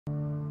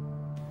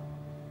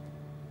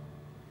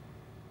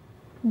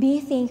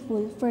Be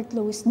thankful for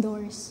closed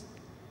doors.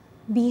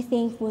 Be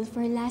thankful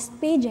for last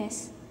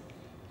pages.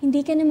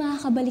 Hindi ka na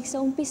makakabalik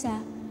sa umpisa,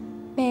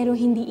 pero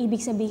hindi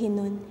ibig sabihin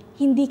nun,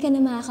 hindi ka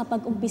na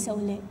makakapag-umpisa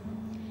ulit.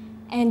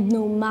 And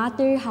no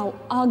matter how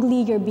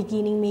ugly your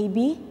beginning may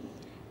be,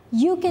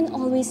 you can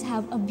always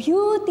have a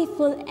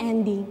beautiful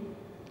ending.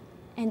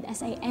 And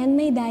as I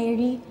end my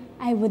diary,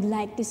 I would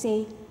like to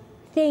say,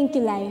 thank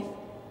you, life.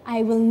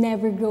 I will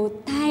never grow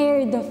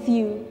tired of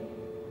you.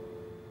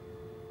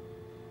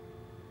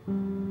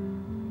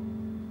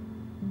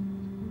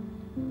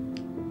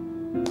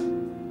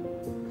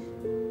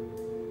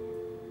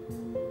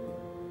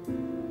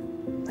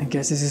 I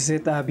guess this is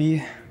it,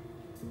 Abby.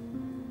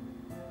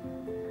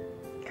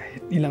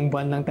 Kahit ilang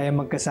buwan lang tayo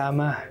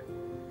magkasama,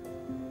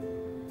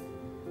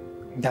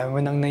 ang dami mo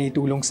nang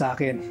naitulong sa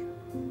akin.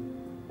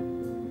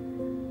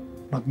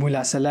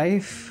 Magmula sa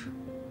life,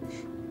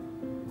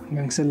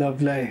 hanggang sa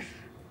love life.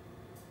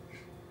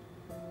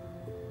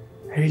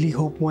 I really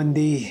hope one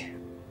day,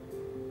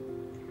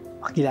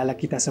 makilala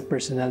kita sa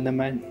personal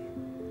naman.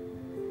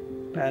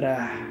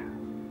 Para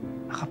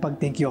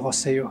makapag-thank you ako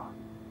sa'yo.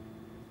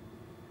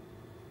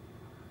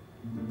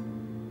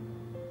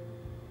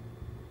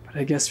 But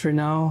I guess for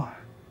now,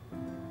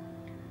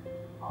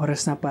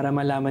 oras na para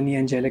malaman ni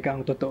Angelica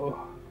ang totoo.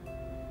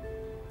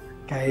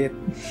 Kahit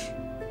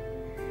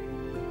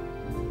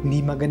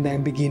hindi maganda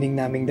ang beginning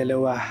naming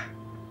dalawa,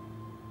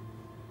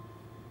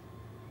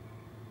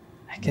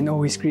 I can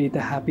always create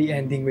a happy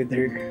ending with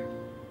her.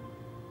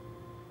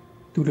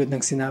 Tulad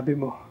ng sinabi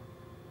mo.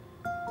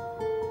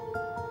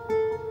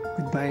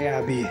 Goodbye,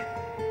 Abby.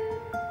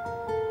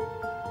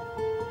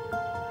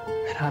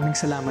 Maraming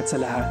salamat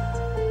sa lahat.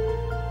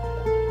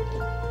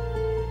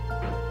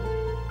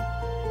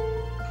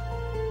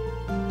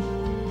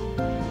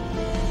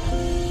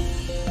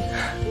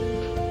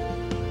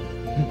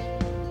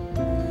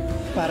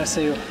 Para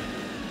sa'yo.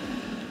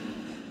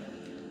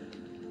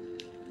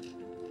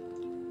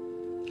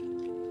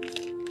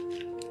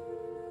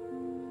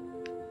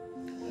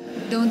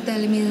 Don't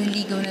tell me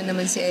naligaw na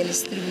naman si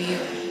Ellis through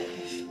you.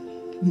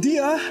 Hindi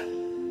ah!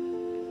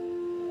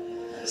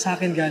 Sa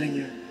akin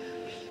galing yun.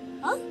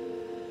 Huh?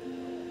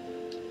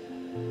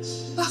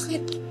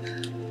 Bakit?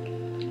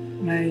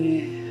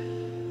 May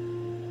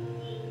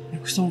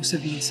gusto kong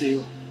sabihin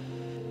sa'yo.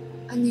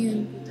 Ano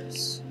yun,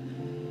 Kudos?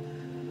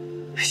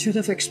 I should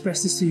have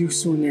expressed this to you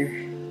sooner.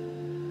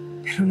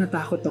 Pero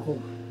natakot ako.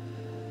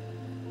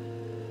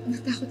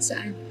 Natakot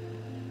saan?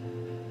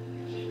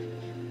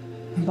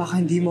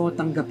 Baka hindi mo ako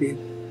tanggapin.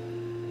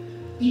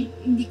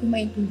 Hindi ko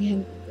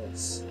maintindihan,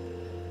 Kudos.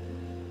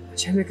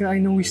 Angelica, I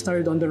know we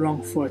started on the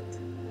wrong foot.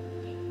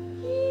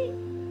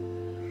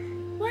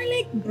 More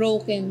like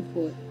broken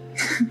foot.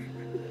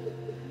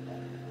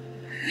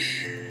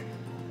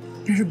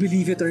 Pero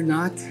believe it or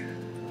not,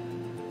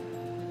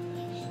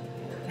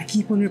 I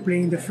keep on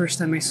replaying the first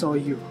time I saw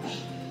you.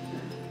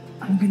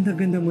 Ang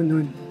ganda-ganda mo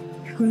nun.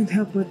 I couldn't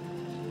help but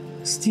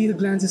steal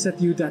glances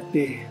at you that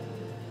day.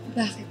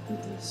 Bakit,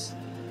 Kudos?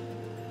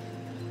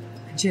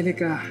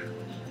 Angelica,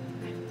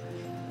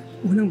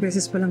 unang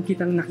beses pa lang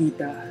kitang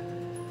nakita,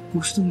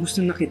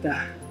 gustong-gusto na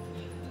kita.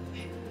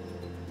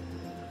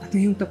 At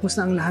yung tapos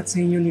na ang lahat sa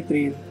inyo ni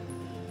Trin,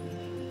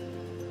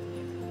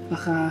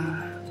 baka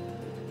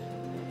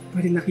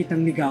pwede na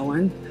kitang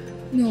ligawan?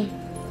 No.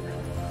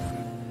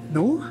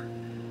 No?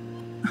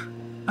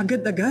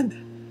 Agad-agad?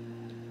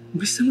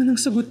 Basta man ang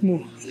sagot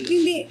mo.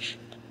 Hindi.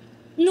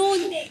 No,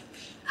 hindi.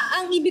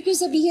 Ang ibig ko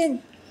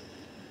sabihin,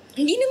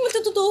 hindi naman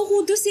ito totoo,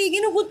 Kudos eh.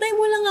 Ginugutay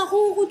mo lang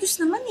ako, Kudos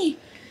naman eh.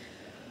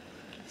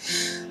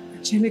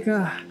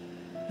 Angelica,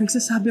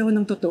 nagsasabi ako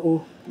ng totoo.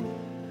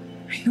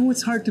 I know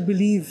it's hard to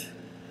believe,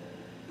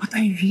 but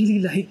I really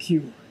like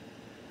you.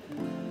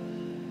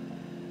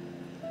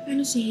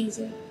 Ano si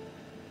Hazel?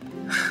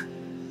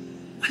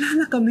 Wala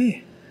na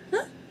kami.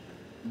 Huh?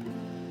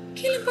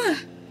 Kailan ba?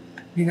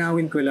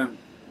 Linawin ko lang.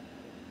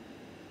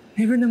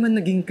 Never naman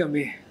naging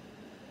kami.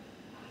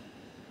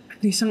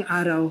 At isang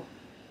araw,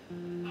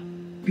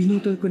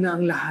 pinutol ko na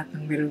ang lahat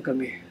ng meron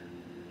kami.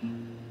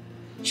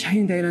 Siya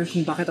yung dahilan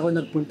kung bakit ako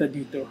nagpunta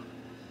dito.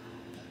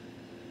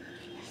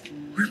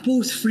 We're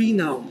both free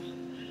now.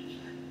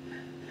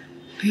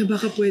 Kaya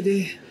baka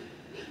pwede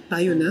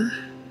tayo na?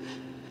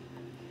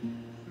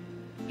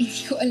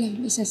 Hindi ko alam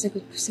ang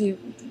isasagot ko sa'yo,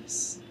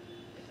 Kudos.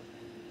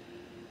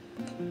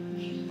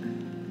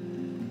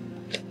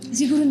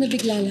 Siguro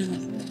nabigla lang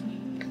ako.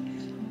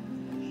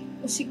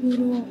 O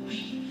siguro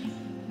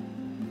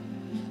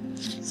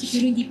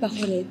hindi pa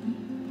ako ready.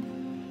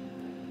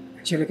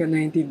 Angelica,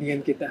 naiintindihan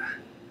kita.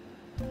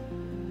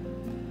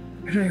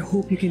 Pero I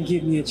hope you can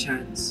give me a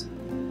chance.